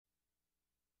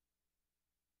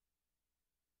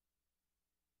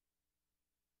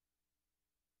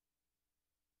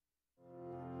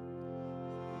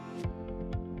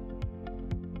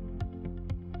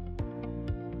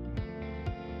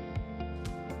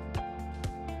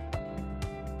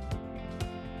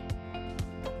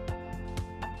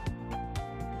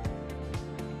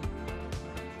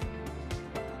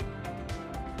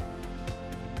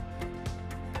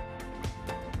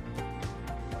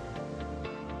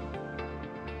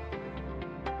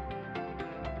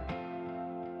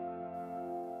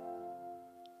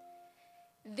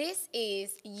This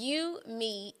is You,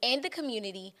 Me, and the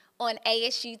Community on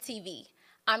ASU-TV.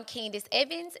 I'm Candace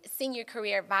Evans, Senior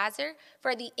Career Advisor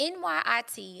for the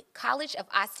NYIT College of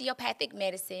Osteopathic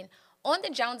Medicine on the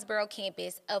Jonesboro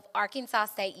campus of Arkansas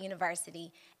State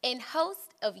University and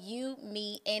host of You,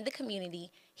 Me, and the Community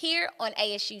here on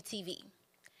ASU-TV.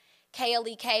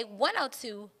 KLEK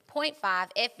 102.5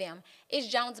 FM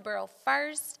is Jonesboro's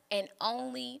first and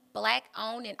only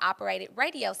Black-owned and operated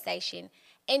radio station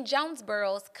and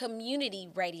Jonesboro's community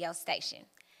radio station.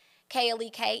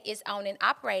 KLEK is owned and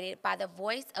operated by the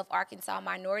Voice of Arkansas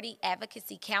Minority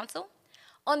Advocacy Council.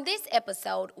 On this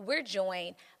episode, we're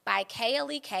joined by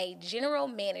KLEK General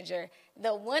Manager,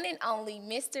 the one and only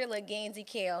Mr. Leganzi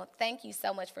Kell. Thank you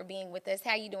so much for being with us.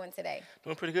 How are you doing today?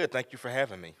 Doing pretty good. Thank you for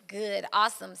having me. Good,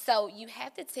 awesome. So you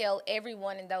have to tell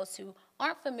everyone and those who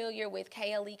aren't familiar with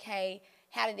KLEK,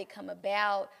 how did it come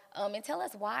about, and tell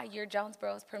us why you're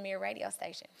Jonesboro's premier radio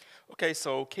station. Okay,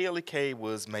 so KLEK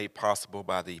was made possible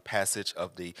by the passage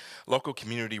of the Local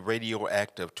Community Radio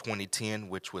Act of 2010,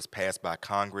 which was passed by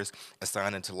Congress and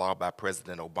signed into law by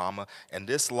President Obama. And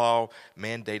this law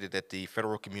mandated that the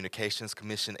Federal Communications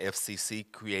Commission, FCC,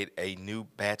 create a new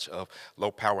batch of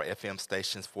low-power FM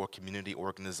stations for community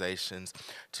organizations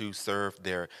to serve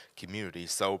their community.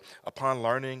 So upon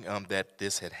learning that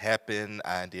this had happened,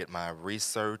 I did my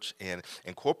research and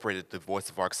incorporated the Voice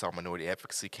of Arkansas Minority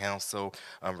Advocacy Council,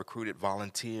 recruited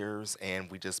volunteers,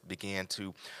 and we just began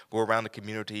to go around the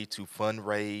community to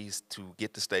fundraise to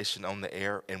get the station on the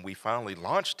air, and we finally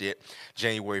launched it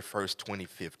January 1st,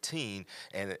 2015,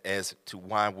 and as to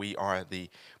why we are the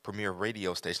premier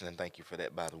radio station, and thank you for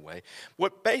that, by the way.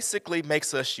 What basically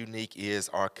makes us unique is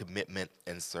our commitment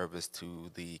and service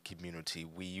to the community.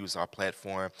 We use our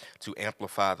platform to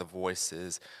amplify the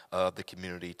voices of the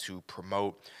community, to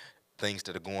promote things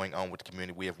that are going on with the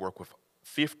community. We have worked with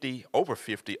over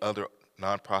 50 other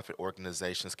nonprofit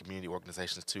organizations, community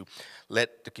organizations, to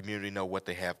let the community know what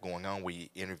they have going on. We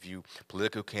interview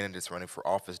political candidates running for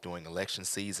office during election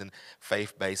season,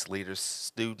 faith-based leaders,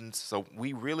 students. So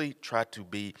we really try to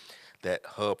be that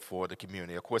hub for the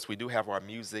community. Of course, we do have our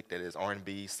music that is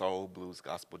R&B, soul, blues,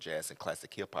 gospel, jazz, and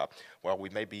classic hip-hop. While we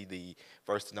may be the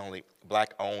first and only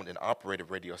Black-owned and operated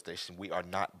radio station, we are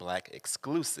not Black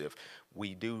exclusive.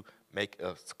 We do make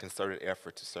a concerted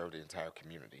effort to serve the entire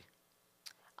community.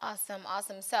 Awesome,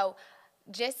 awesome. So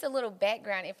just a little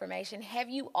background information. Have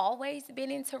you always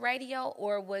been into radio,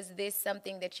 or was this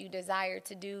something that you desired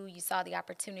to do, you saw the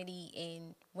opportunity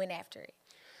and went after it?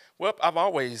 Well, I've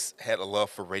always had a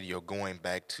love for radio going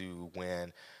back to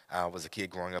when I was a kid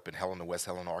growing up in Helena, West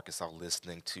Helena, Arkansas,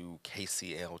 listening to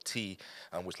KCLT,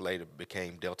 which later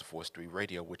became Delta Force 3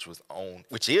 Radio, which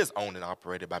is owned and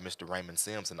operated by Mr. Raymond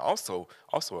Sims, and also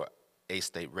a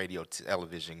state radio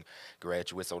television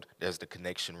graduate, so there's the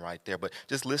connection right there. But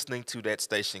just listening to that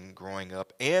station growing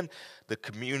up and the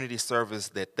community service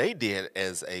that they did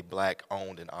as a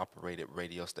Black-owned and operated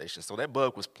radio station. So that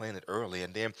bug was planted early.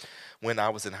 And then when I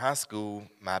was in high school,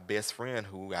 my best friend,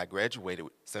 who I graduated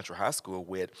Central High School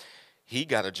with, he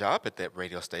got a job at that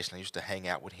radio station. I used to hang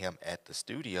out with him at the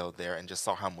studio there and just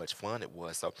saw how much fun it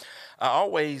was. So I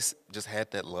always just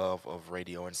had that love of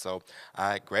radio. And so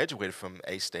I graduated from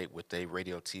A-State with a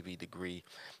radio TV degree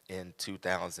in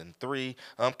 2003.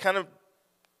 Kind of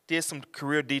did some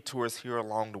career detours here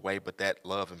along the way, but that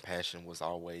love and passion was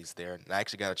always there. And I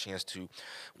actually got a chance to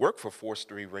work for Force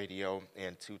 3 Radio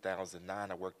in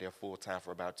 2009. I worked there full-time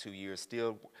for about 2 years,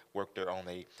 still worked there on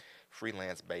a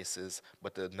freelance basis,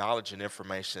 but the knowledge and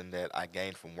information that I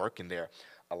gained from working there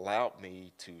allowed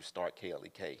me to start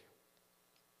KLEK.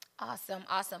 Awesome,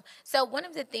 awesome. So one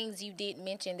of the things you did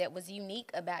mention that was unique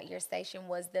about your station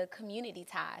was the community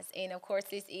ties. And of course,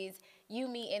 this is You,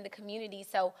 Me, and the Community.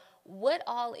 So what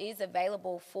all is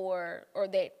available for, or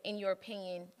that, in your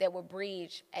opinion, that will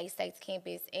bridge A-State's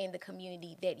campus and the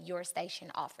community that your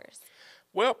station offers?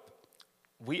 Well,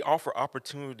 we offer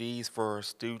opportunities for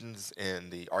students in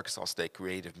the Arkansas State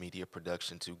Creative Media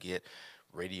Production to get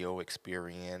radio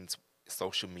experience,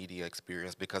 social media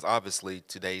experience, because obviously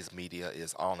today's media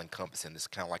is all-encompassing. It's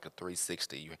kind of like a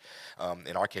 360.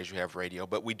 In our case, you have radio,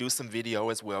 but we do some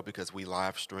video as well because we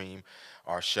live stream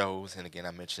our shows, and again,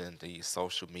 I mentioned the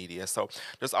social media. So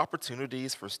there's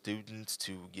opportunities for students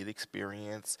to get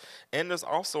experience, and there's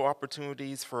also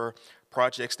opportunities for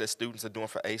projects that students are doing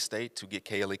for A-State to get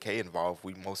KLEK involved.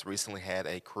 We most recently had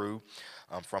a crew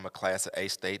from a class at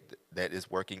A-State that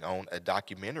is working on a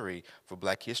documentary for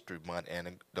Black History Month,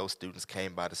 and those students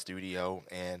came by the studio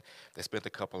and they spent a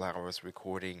couple hours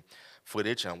recording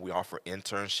footage. We offer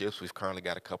internships. We've currently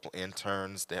got a couple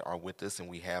interns that are with us, and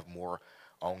we have more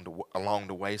along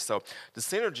the way. So the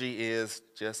synergy is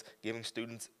just giving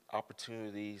students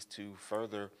opportunities to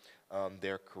further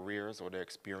their careers or their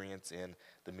experience in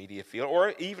the media field,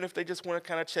 or even if they just want to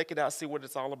kind of check it out, see what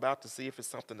it's all about, to see if it's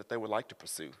something that they would like to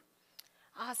pursue.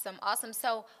 Awesome, awesome.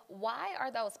 So, why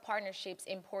are those partnerships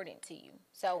important to you?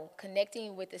 So,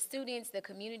 connecting with the students, the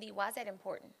community, why is that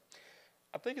important?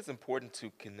 I think it's important to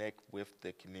connect with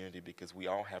the community because we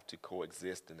all have to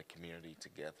coexist in the community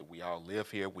together. We all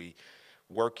live here, we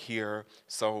work here,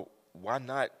 so why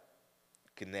not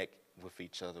connect with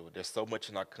each other? There's so much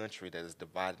in our country that is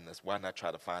dividing us. Why not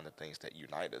try to find the things that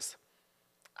unite us?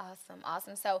 Awesome,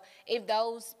 awesome. So, if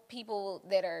those people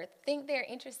that are think they're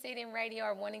interested in radio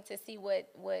or wanting to see what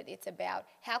it's about,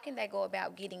 how can they go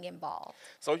about getting involved?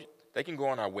 So they can go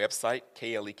on our website,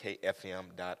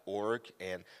 klekfm.org,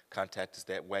 and contact us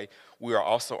that way. We are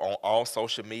also on all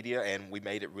social media, and we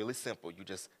made it really simple. You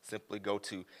just simply go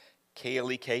to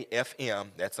KLEKFM.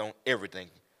 That's on everything: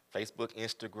 Facebook,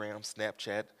 Instagram,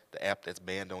 Snapchat, the app that's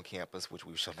banned on campus, which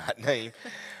we shall not name.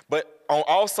 But in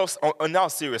all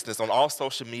seriousness, on all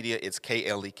social media, it's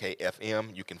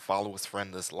KLEKFM. You can follow us,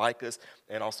 friend us, like us,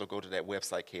 and also go to that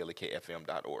website,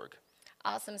 klekfm.org.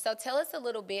 Awesome. So tell us a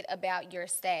little bit about your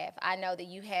staff. I know that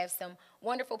you have some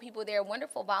wonderful people there,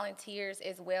 wonderful volunteers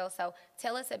as well. So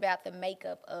tell us about the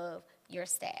makeup of your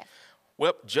staff.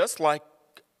 Well, just like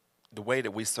the way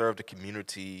that we serve the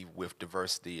community with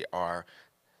diversity, our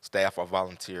staff, our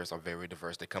volunteers are very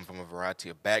diverse. They come from a variety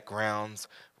of backgrounds,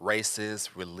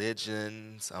 races,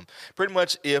 religions. Pretty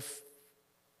much, if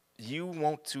you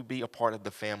want to be a part of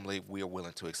the family, we are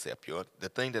willing to accept you. The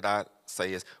thing that I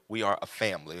say is we are a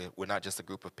family. We're not just a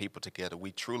group of people together.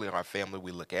 We truly are a family.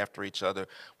 We look after each other,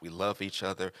 we love each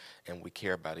other, and we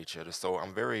care about each other. So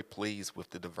I'm very pleased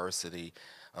with the diversity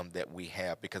that we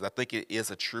have, because I think it is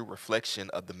a true reflection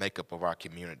of the makeup of our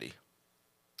community.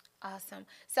 Awesome.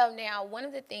 So now, one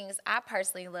of the things I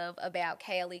personally love about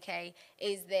KLEK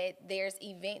is that there's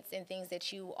events and things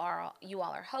that you all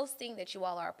are hosting, that you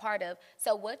all are a part of.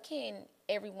 So what can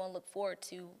everyone look forward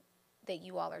to that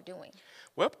you all are doing?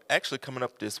 Well, actually, coming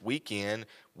up this weekend,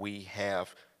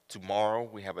 tomorrow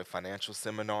we have a financial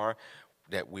seminar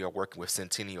that we are working with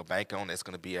Centennial Bank on. It's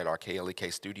going to be at our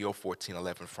KLEK studio,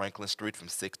 1411 Franklin Street, from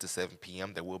 6 to 7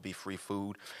 p.m. There will be free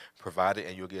food provided,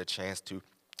 and you'll get a chance to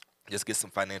just get some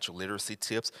financial literacy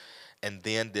tips. And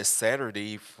then this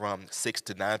Saturday from 6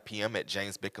 to 9 p.m. at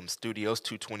James Bickham Studios,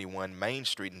 221 Main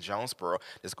Street in Jonesboro,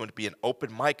 there's going to be an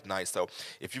open mic night. So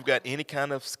if you've got any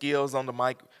kind of skills on the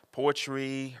mic,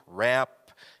 poetry, rap,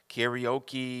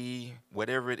 karaoke,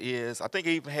 whatever it is. I think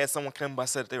I even had someone come by and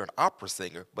said they're an opera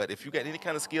singer. But if you got any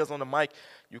kind of skills on the mic,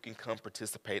 you can come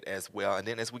participate as well. And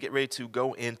then as we get ready to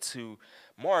go into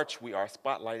March, we are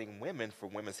spotlighting women for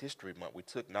Women's History Month. We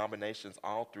took nominations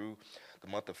all through the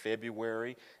month of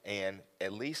February, and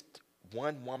at least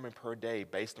one woman per day,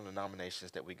 based on the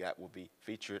nominations that we got, will be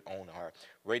featured on our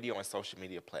radio and social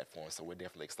media platforms. So we're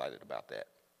definitely excited about that.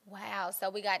 Wow.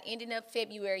 So we got ending up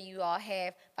February, you all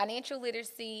have financial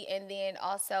literacy, and then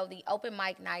also the open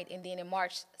mic night, and then in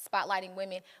March, spotlighting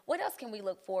women. What else can we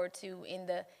look forward to in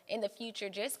the future,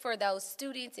 just for those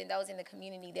students and those in the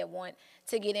community that want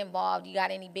to get involved? You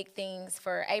got any big things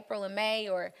for April and May,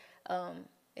 or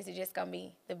is it just going to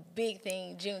be the big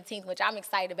thing, Juneteenth, which I'm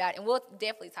excited about, and we'll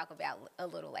definitely talk about a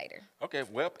little later? Okay,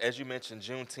 well, as you mentioned,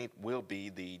 Juneteenth will be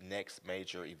the next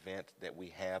major event that we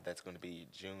have. That's going to be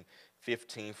June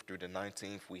 15th through the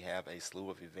 19th. We have a slew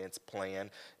of events planned,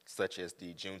 such as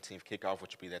the Juneteenth kickoff,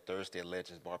 which will be that Thursday at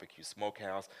Legends Barbecue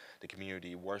Smokehouse, the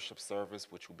community worship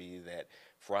service, which will be that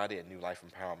Friday at New Life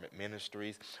Empowerment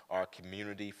Ministries, our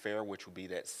community fair, which will be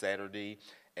that Saturday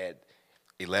at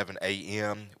 11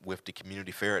 a.m. with the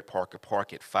community fair at Parker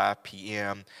Park at 5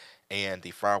 p.m. and the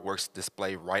fireworks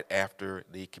display right after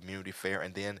the community fair.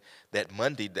 And then that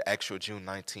Monday, the actual June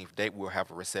 19th date, we'll have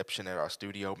a reception at our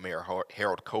studio. Mayor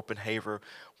Harold Copenhaver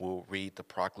will read the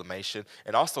proclamation.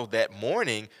 And also that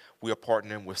morning, we are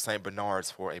partnering with St. Bernard's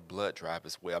for a blood drive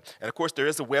as well. And of course, there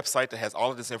is a website that has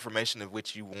all of this information in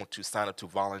which you want to sign up to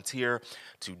volunteer,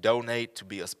 to donate, to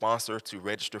be a sponsor, to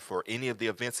register for any of the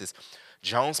events. It's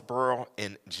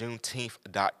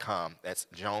JonesboroandJuneteenth.com. That's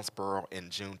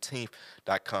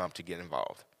JonesboroandJuneteenth.com to get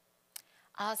involved.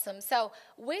 Awesome. So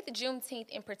with Juneteenth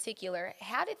in particular,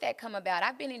 how did that come about?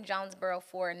 I've been in Jonesboro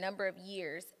for a number of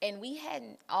years, and we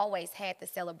hadn't always had the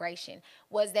celebration.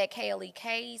 Was that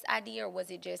KLEK's idea, or was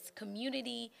it just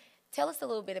community? Tell us a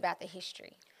little bit about the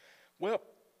history. Well,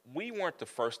 we weren't the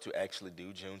first to actually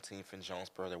do Juneteenth in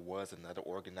Jonesboro. There was another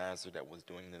organizer that was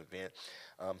doing an event.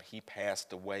 He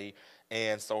passed away.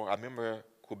 And so I remember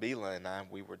Quabila and I,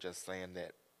 we were just saying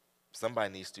that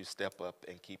somebody needs to step up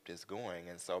and keep this going.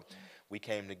 And so we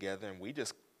came together and we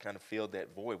just kind of filled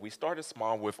that void. We started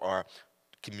small with our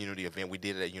community event. We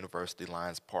did it at University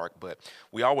Lions Park, but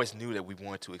we always knew that we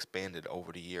wanted to expand it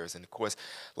over the years. And of course,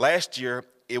 last year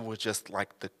it was just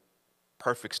like the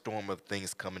perfect storm of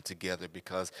things coming together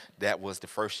because that was the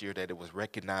first year that it was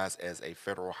recognized as a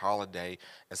federal holiday.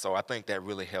 And so I think that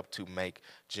really helped to make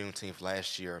Juneteenth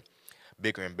last year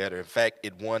bigger and better. In fact,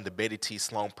 it won the Betty T.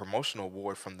 Sloan Promotional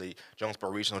Award from the Jonesboro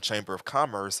Regional Chamber of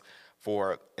Commerce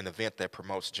for an event that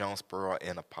promotes Jonesboro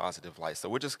in a positive light. So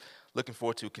we're just looking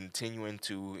forward to continuing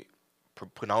to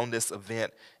put on this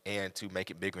event and to make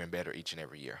it bigger and better each and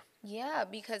every year. Yeah,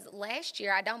 because last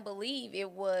year I don't believe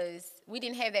we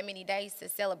didn't have that many days to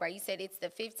celebrate. You said it's the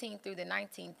 15th through the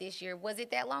 19th this year. Was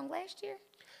it that long last year?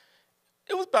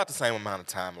 It was about the same amount of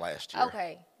time last year.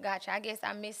 Okay, gotcha. I guess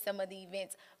I missed some of the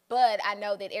events, but I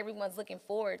know that everyone's looking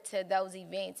forward to those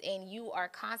events, and you are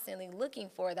constantly looking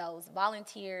for those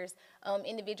volunteers,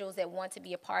 individuals that want to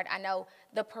be a part. I know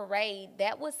the parade,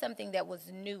 that was something that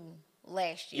was new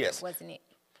last year, Yes. wasn't it?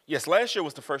 Yes, last year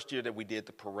was the first year that we did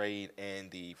the parade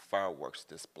and the fireworks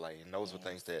display, and those were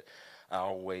things that I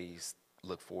always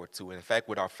look forward to. And in fact,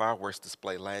 with our fireworks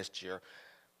display last year,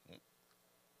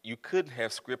 you couldn't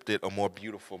have scripted a more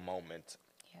beautiful moment.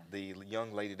 Yeah. The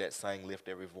young lady that sang Lift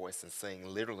Every Voice and Sing,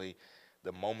 literally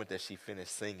the moment that she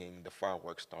finished singing, the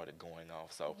fireworks started going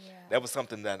off. So that was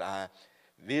something that I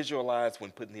visualized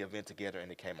when putting the event together,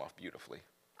 and it came off beautifully.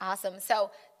 Awesome.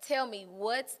 So tell me,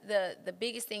 what's the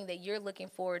biggest thing that you're looking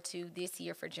forward to this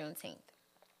year for Juneteenth?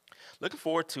 Looking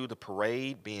forward to the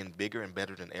parade being bigger and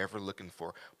better than ever, looking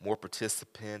for more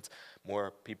participants,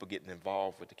 more people getting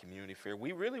involved with the community fair.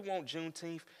 We really want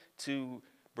Juneteenth to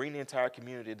bring the entire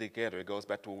community together. It goes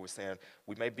back to what we're saying.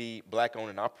 We may be black owned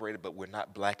and operated, but we're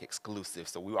not black exclusive.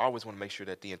 So we always want to make sure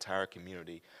that the entire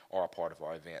community are a part of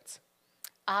our events.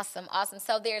 Awesome, awesome.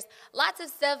 So there's lots of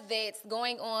stuff that's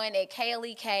going on at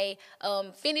KLEK,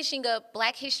 finishing up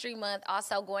Black History Month,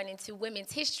 also going into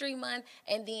Women's History Month,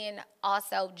 and then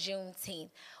also Juneteenth.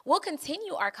 We'll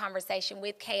continue our conversation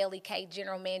with KLEK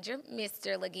General Manager,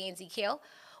 Mr. Leganzi Kell.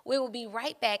 We will be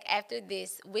right back after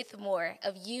this with more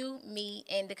of You, Me,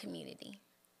 and the Community.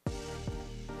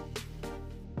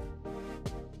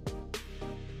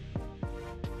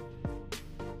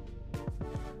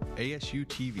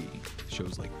 ASU-TV,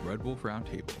 shows like Red Wolf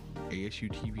Roundtable,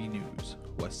 ASU-TV News,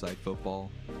 Westside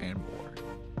Football, and more.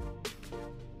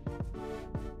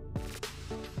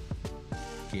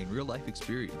 Gain real-life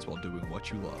experience while doing what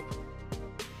you love.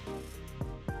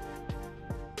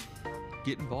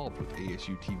 Get involved with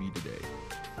ASU-TV today.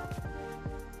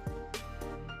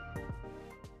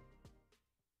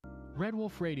 Red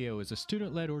Wolf Radio is a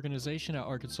student-led organization at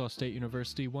Arkansas State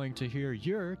University wanting to hear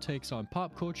your takes on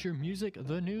pop culture, music,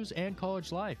 the news, and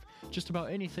college life. Just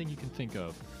about anything you can think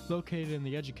of. Located in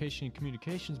the Education and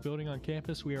Communications building on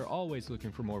campus, we are always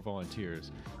looking for more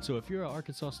volunteers. So if you're an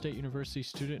Arkansas State University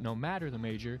student, no matter the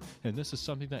major, and this is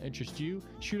something that interests you,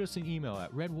 shoot us an email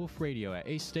at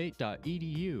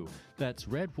redwolfradio@astate.edu. That's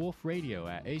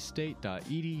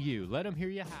redwolfradio@astate.edu. Let them hear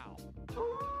you howl.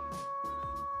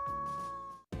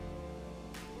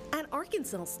 At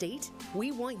Arkansas State,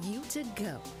 we want you to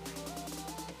go.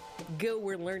 Go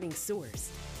where learning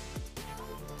soars,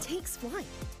 takes flight,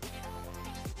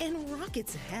 and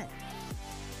rockets ahead.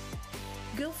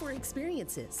 Go for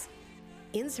experiences,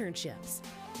 internships,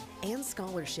 and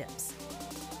scholarships.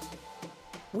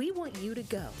 We want you to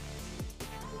go.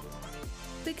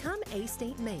 Become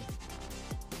A-State Maine.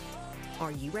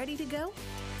 Are you ready to go?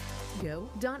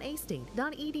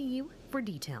 Go.astate.edu for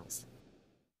details.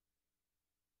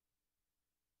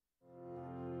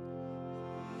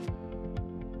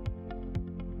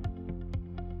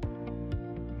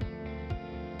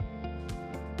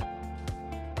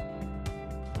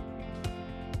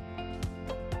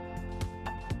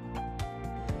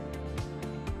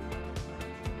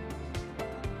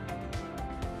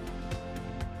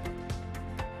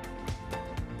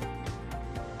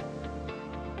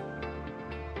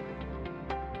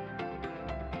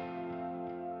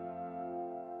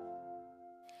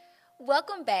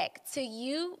 Welcome back to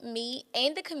You, Me,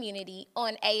 and the Community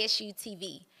on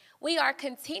ASU-TV. We are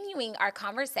continuing our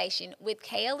conversation with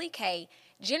KLEK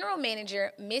General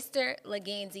Manager, Mr.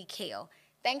 Leganzi Kell.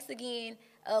 Thanks again,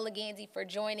 Leganzi, for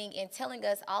joining and telling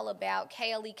us all about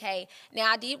KLEK. Now,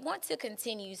 I did want to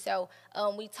continue, so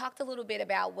we talked a little bit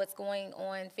about what's going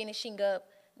on, finishing up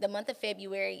the month of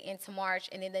February into March,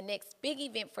 and then the next big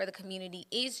event for the community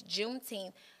is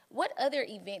Juneteenth. What other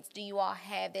events do you all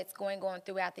have that's going on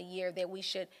throughout the year that we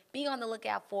should be on the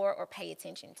lookout for or pay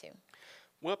attention to?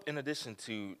 Well, in addition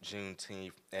to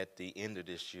Juneteenth, at the end of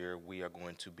this year, we are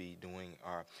going to be doing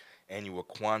our annual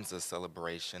Kwanzaa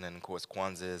celebration. And of course,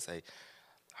 Kwanzaa is a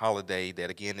holiday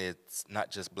that, again, it's not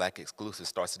just black exclusive,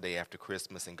 starts the day after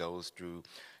Christmas and goes through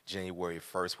January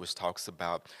 1st, which talks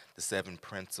about the 7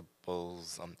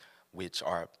 principles, which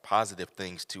are positive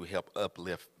things to help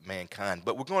uplift mankind.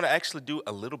 But we're going to actually do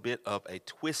a little bit of a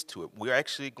twist to it. We're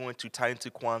actually going to tie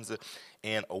into Kwanzaa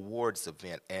an awards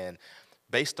event. And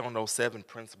based on those 7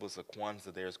 principles of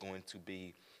Kwanzaa, there's going to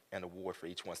be an award for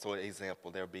each one. So, example,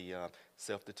 there'll be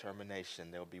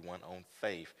self-determination. There'll be one on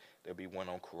faith. There'll be one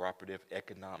on cooperative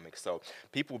economics. So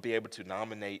people will be able to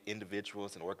nominate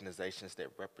individuals and organizations that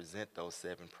represent those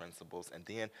 7 principles. And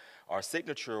then our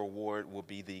signature award will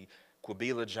be the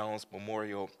Quabila Jones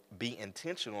Memorial Be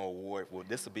Intentional Award. Well,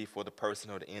 this will be for the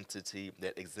person or the entity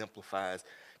that exemplifies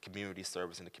community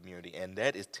service in the community, and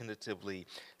that is tentatively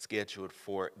scheduled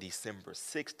for December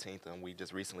 16th, and we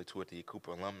just recently toured the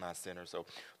Cooper Alumni Center, so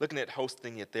looking at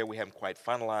hosting it there. We haven't quite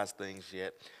finalized things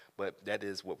yet, but that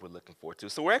is what we're looking forward to.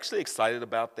 So we're actually excited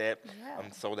about that,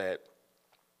 so that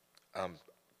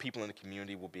people in the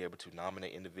community will be able to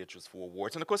nominate individuals for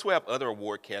awards. And of course, we have other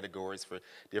award categories for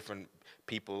different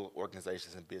people,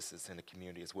 organizations, and businesses in the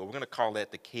community as well. We're going to call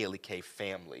that the KLEK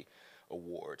Family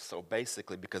Award. So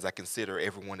basically, because I consider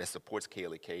everyone that supports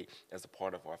KLEK as a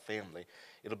part of our family,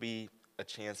 it'll be a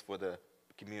chance for the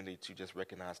community to just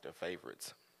recognize their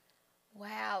favorites.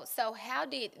 Wow. So how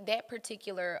did that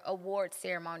particular award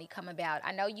ceremony come about?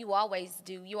 I know you all always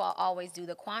do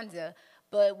the Kwanzaa,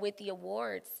 but with the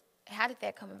awards, how did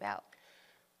that come about?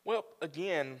 Well,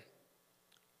 again,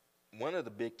 one of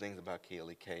the big things about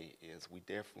KLEK is we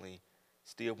definitely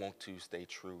still want to stay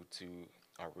true to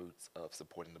our roots of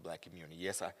supporting the black community.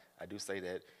 Yes, I do say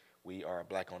that we are a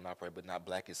black-owned operator, but not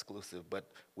black exclusive, but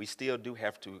we still do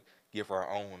have to give our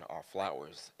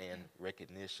flowers and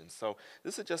recognition. So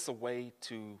this is just a way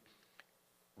to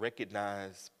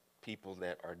recognize people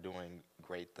that are doing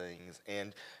great things,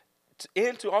 and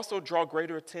to also draw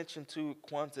greater attention to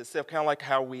Kwanzaa itself, kind of like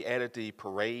how we added the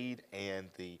parade and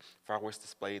the fireworks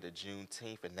display to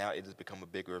Juneteenth, and now it has become a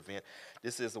bigger event.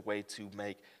 This is a way to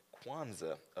make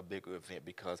Kwanzaa a bigger event,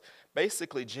 because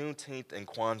basically Juneteenth and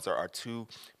Kwanzaa are 2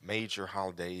 major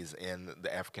holidays in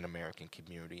the African American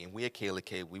community, and we at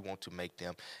KLEK, we want to make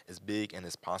them as big and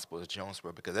as possible as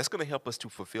Jonesboro, because that's going to help us to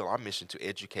fulfill our mission to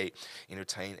educate,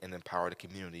 entertain, and empower the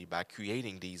community by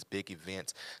creating these big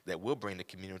events that will bring the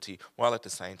community, while at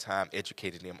the same time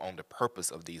educating them on the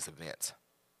purpose of these events.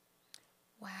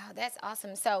 Wow, that's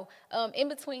awesome. So in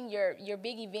between your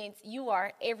big events, you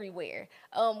are everywhere.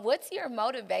 What's your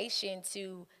motivation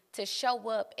to show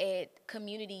up at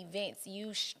community events?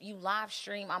 You live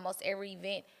stream almost every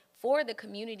event for the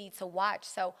community to watch.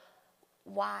 So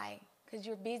why? Because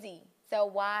you're busy. So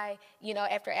why,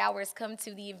 after hours, come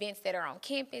to the events that are on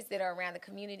campus, that are around the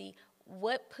community?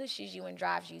 What pushes you and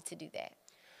drives you to do that?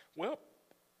 Well,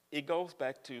 it goes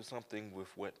back to something with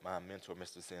what my mentor,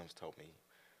 Mr. Sims, told me.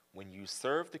 When you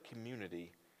serve the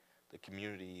community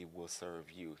will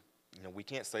serve you. We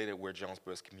can't say that we're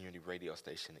Jonesboro's community radio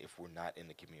station if we're not in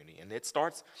the community. And it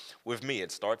starts with me.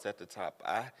 It starts at the top.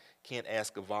 I can't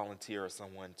ask a volunteer or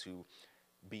someone to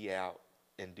be out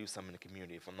and do something in the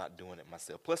community if I'm not doing it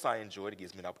myself. Plus, I enjoy it. It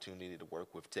gives me an opportunity to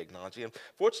work with technology. And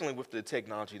fortunately, with the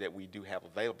technology that we do have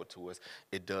available to us,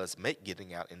 it does make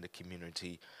getting out in the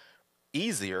community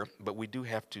easier, but we do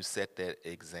have to set that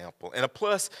example. And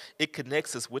plus, it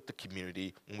connects us with the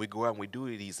community. When we go out and we do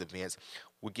these events,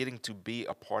 we're getting to be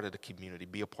a part of the community,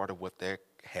 be a part of what they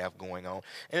have going on.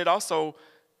 And it also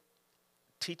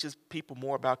teaches people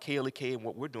more about KLEK and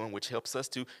what we're doing, which helps us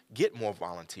to get more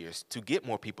volunteers, to get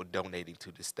more people donating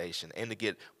to the station, and to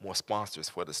get more sponsors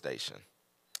for the station.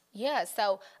 Yeah,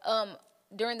 so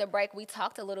during the break, we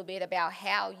talked a little bit about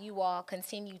how you all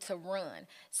continue to run.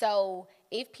 So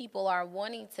if people are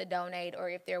wanting to donate, or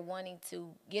if they're wanting to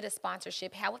get a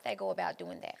sponsorship, how would they go about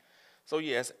doing that? So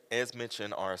yes, as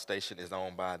mentioned, our station is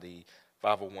owned by the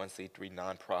 501c3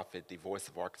 nonprofit, the Voice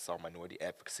of Arkansas Minority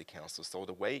Advocacy Council. So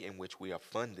the way in which we are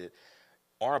funded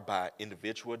are by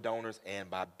individual donors and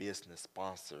by business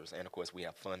sponsors. And of course, we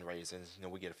have fundraisers.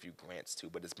 We get a few grants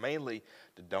too, but it's mainly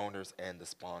the donors and the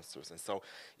sponsors. And so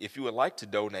if you would like to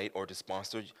donate or to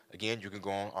sponsor, again, you can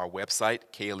go on our website,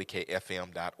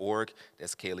 klekfm.org.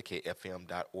 That's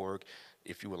klekfm.org.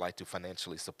 If you would like to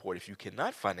financially support. If you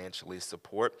cannot financially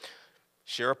support,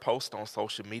 share a post on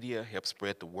social media, help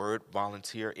spread the word,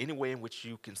 volunteer. Any way in which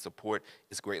you can support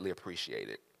is greatly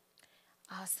appreciated.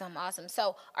 Awesome, awesome.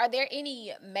 So are there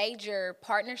any major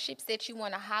partnerships that you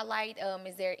want to highlight?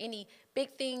 Is there any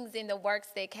big things in the works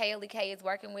that KLEK is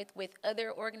working with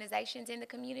other organizations in the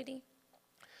community?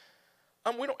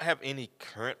 We don't have any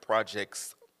current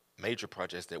projects, major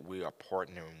projects that we are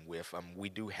partnering with. We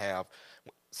do have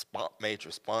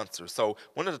major sponsors. So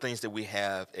one of the things that we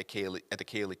have at at the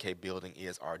KLEK building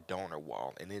is our donor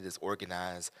wall, and it is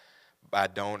organized by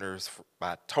donors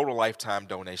by total lifetime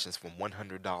donations from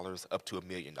 $100 up to $1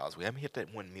 million. We haven't hit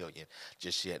that 1 million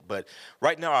just yet, but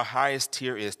right now our highest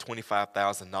tier is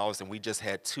 $25,000, and we just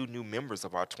had 2 new members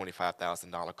of our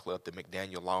 $25,000 club, the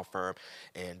McDaniel Law Firm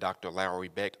and Dr. Lowry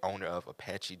Beck, owner of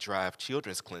Apache Drive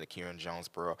Children's Clinic here in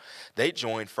Jonesboro. They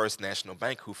joined First National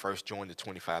Bank, who first joined the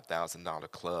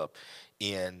 $25,000 club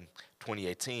in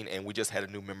 2018, and we just had a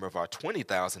new member of our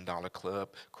 $20,000 club,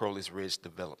 Crowley's Ridge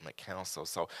Development Council.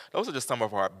 So those are just some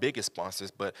of our biggest sponsors,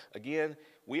 but again,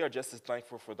 we are just as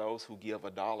thankful for those who give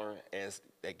 $1 as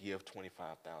that give $25,000.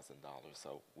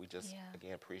 So we just,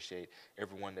 again, appreciate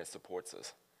everyone that supports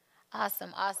us.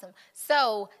 Awesome, awesome.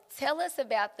 So tell us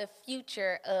about the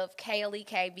future of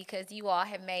KLEK, because you all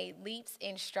have made leaps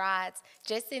and strides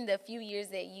just in the few years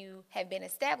that you have been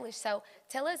established. So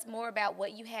tell us more about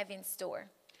what you have in store.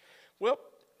 Well,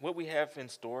 what we have in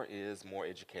store is more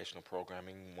educational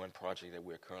programming. One project that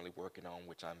we're currently working on,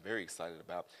 which I'm very excited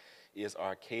about, is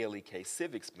our KLEK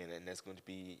Civics Minute, and that's going to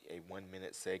be a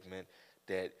 1-minute segment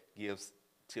that gives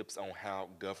tips on how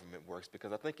government works,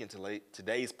 because I think in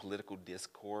today's political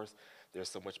discourse, there's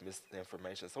so much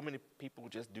misinformation. So many people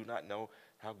just do not know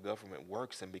how government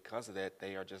works, and because of that,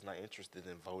 they are just not interested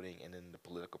in voting and in the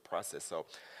political process. So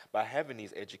by having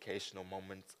these educational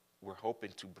moments, we're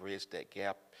hoping to bridge that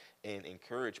gap and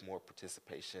encourage more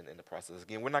participation in the process.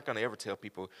 Again, we're not going to ever tell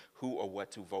people who or what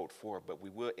to vote for, but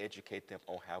we will educate them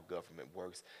on how government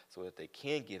works so that they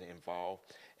can get involved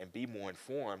and be more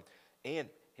informed and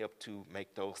help to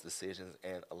make those decisions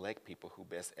and elect people who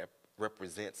best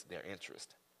represents their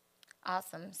interest.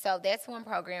 Awesome. So that's one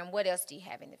program. What else do you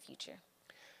have in the future?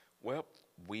 Well,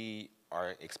 we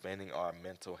are expanding our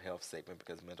mental health segment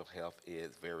because mental health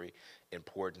is very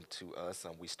important to us.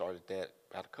 We started that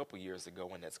about a couple years ago,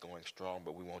 and that's going strong,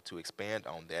 but we want to expand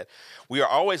on that. We are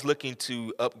always looking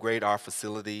to upgrade our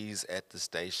facilities at the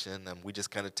station, and we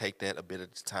just kind of take that a bit at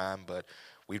a time, but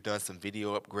we've done some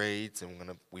video upgrades,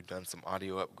 and we've done some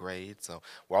audio upgrades. So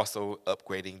we're also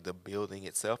upgrading the building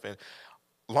itself, and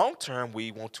long term,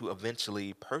 we want to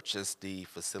eventually purchase the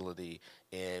facility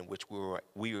in which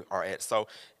we are at. So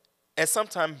at some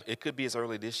time, it could be as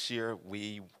early this year,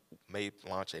 we may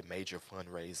launch a major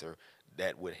fundraiser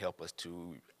that would help us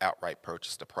to outright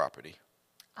purchase the property.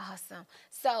 Awesome.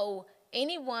 So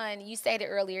anyone, you stated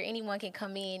earlier, anyone can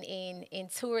come in and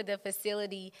tour the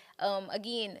facility.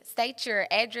 Again, state your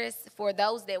address for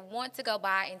those that want to go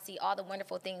by and see all the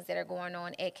wonderful things that are going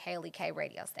on at KLEK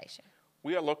radio station.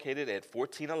 We are located at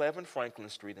 1411 Franklin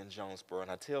Street in Jonesboro,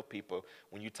 and I tell people,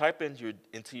 when you type into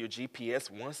your GPS,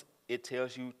 once it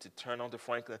tells you to turn on to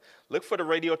Franklin, look for the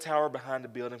radio tower behind the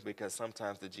building, because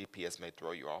sometimes the GPS may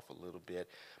throw you off a little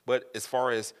bit. But as far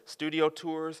as studio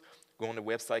tours, go on the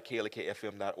website,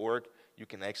 klekfm.org. You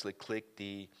can actually click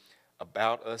the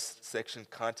About Us section,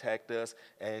 Contact Us,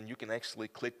 and you can actually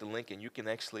click the link, and you can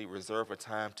actually reserve a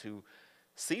time to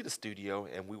see the studio,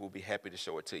 and we will be happy to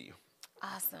show it to you.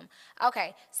 Awesome.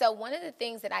 Okay, so one of the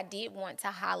things that I did want to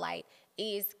highlight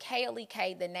is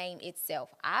KLEK, the name itself.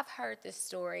 I've heard this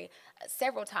story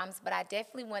several times, but I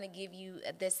definitely want to give you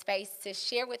the space to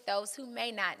share with those who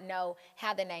may not know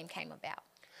how the name came about.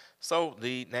 So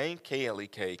the name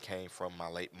KLEK came from my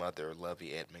late mother,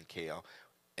 Lovey Edmond Kell,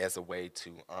 as a way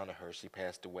to honor her. She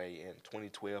passed away in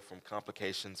 2012 from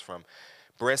complications from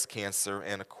breast cancer,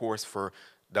 and of course, for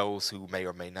those who may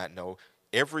or may not know,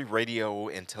 every radio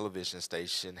and television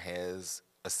station has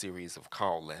a series of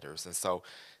call letters. And so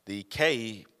the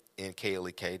K in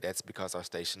KLEK, that's because our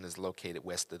station is located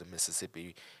west of the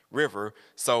Mississippi River.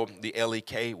 So the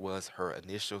LEK was her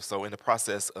initial. So in the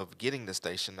process of getting the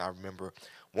station, I remember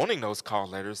wanting those call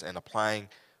letters and applying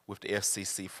with the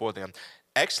FCC for them.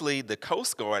 Actually, the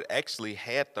Coast Guard actually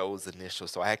had those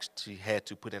initials, so I actually had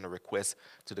to put in a request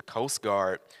to the Coast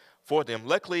Guard for them.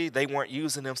 Luckily, they weren't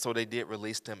using them, so they did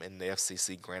release them, and the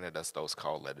FCC granted us those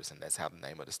call letters, and that's how the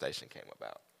name of the station came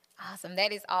about. Awesome.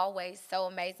 That is always so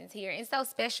amazing to hear and so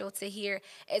special to hear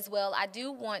as well. I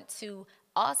do want to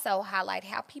also highlight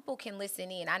how people can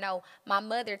listen in. I know my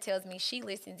mother tells me she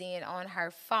listens in on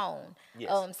her phone.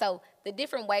 Yes. So the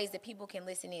different ways that people can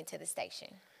listen in to the station.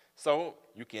 So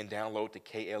you can download the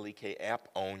KLEK app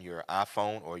on your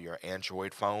iPhone or your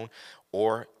Android phone,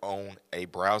 or on a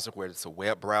browser, whether it's a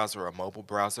web browser or a mobile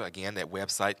browser. Again, that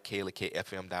website,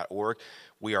 klekfm.org.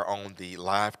 We are on the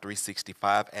Live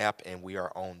 365 app, and we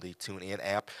are on the TuneIn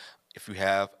app. If you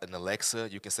have an Alexa,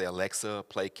 you can say, Alexa,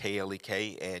 play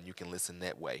KLEK, and you can listen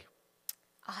that way.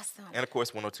 Awesome. And, of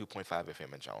course, 102.5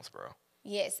 FM in Jonesboro.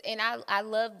 Yes, and I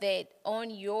love that on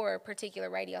your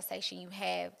particular radio station you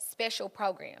have special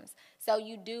programs. So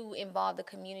you do involve the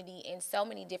community in so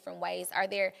many different ways. Are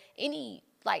there any,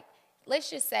 like,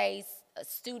 let's just say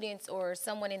students or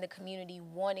someone in the community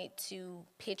wanted to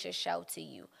pitch a show to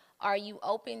you? Are you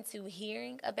open to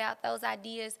hearing about those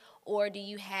ideas, or do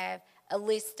you have a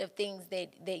list of things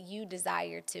that you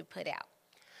desire to put out?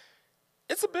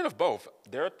 It's a bit of both.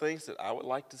 There are things that I would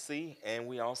like to see, and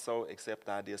we also accept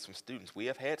ideas from students. We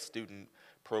have had student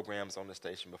programs on the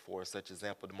station before, such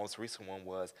example, the most recent one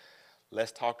was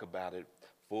Let's Talk About It,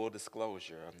 Full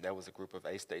Disclosure. That was a group of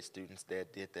A-State students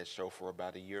that did that show for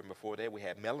about a year, and before that we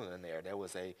had Melanin there. That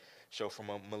was a show from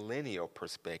a millennial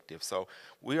perspective. So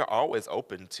we are always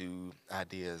open to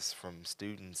ideas from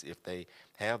students if they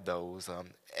have those.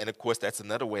 And of course, that's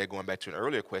another way of going back to an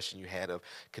earlier question you had of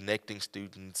connecting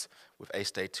students with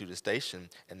A-State to the station,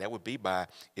 and that would be by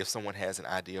if someone has an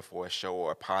idea for a show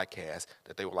or a podcast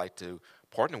that they would like to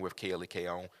partner with KLEK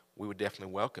on, we would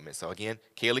definitely welcome it. So again,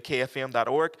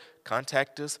 klekfm.org,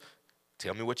 contact us,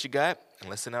 tell me what you got, and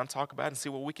let's sit down and talk about it and see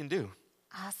what we can do.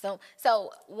 Awesome.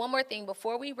 So one more thing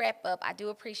before we wrap up, I do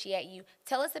appreciate you.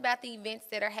 Tell us about the events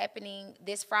that are happening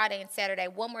this Friday and Saturday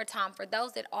one more time for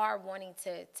those that are wanting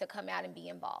to come out and be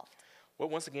involved. Well,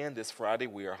 once again, this Friday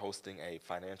we are hosting a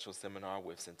financial seminar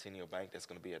with Centennial Bank. That's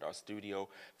going to be at our studio,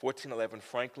 1411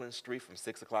 Franklin Street from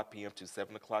 6 o'clock p.m. to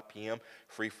 7 o'clock p.m.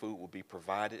 Free food will be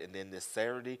provided. And then this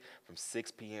Saturday from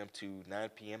 6 p.m. to 9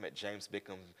 p.m. at James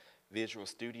Bickham Visual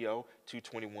Studio,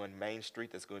 221 Main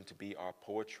Street. That's going to be our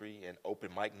poetry and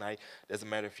open mic night. Doesn't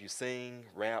matter if you sing,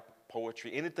 rap,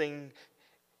 poetry, anything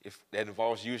if that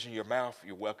involves using your mouth,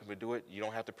 you're welcome to do it. You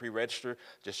don't have to pre-register.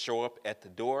 Just show up at the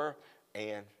door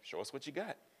and show us what you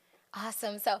got.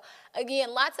 Awesome. So,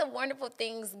 again, lots of wonderful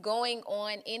things going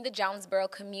on in the Jonesboro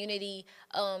community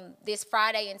this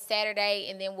Friday and Saturday,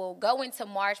 and then we'll go into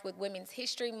March with Women's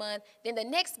History Month. Then the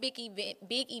next big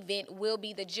event will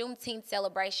be the Juneteenth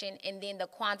celebration and then the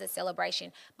Kwanzaa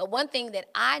celebration. But one thing that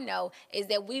I know is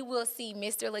that we will see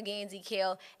Mr. Leganzi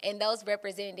Kell and those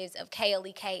representatives of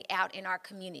KLEK out in our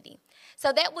community.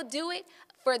 So that will do it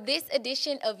for this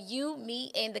edition of You,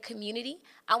 Me, and the Community.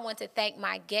 I want to thank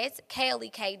my guest,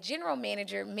 KLEK General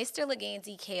Manager, Mr.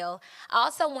 Leganzi Kell. I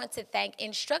also want to thank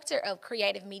Instructor of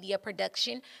Creative Media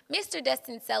Production, Mr.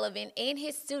 Dustin Sullivan, and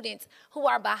his students who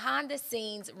are behind the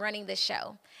scenes running the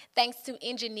show. Thanks to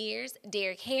engineers,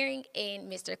 Derek Herring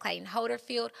and Mr. Clayton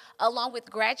Holderfield, along with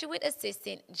graduate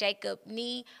assistant Jacob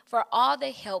Nee for all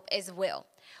the help as well.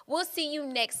 We'll see you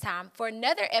next time for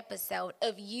another episode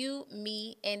of You,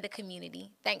 Me, and the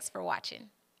Community. Thanks for watching.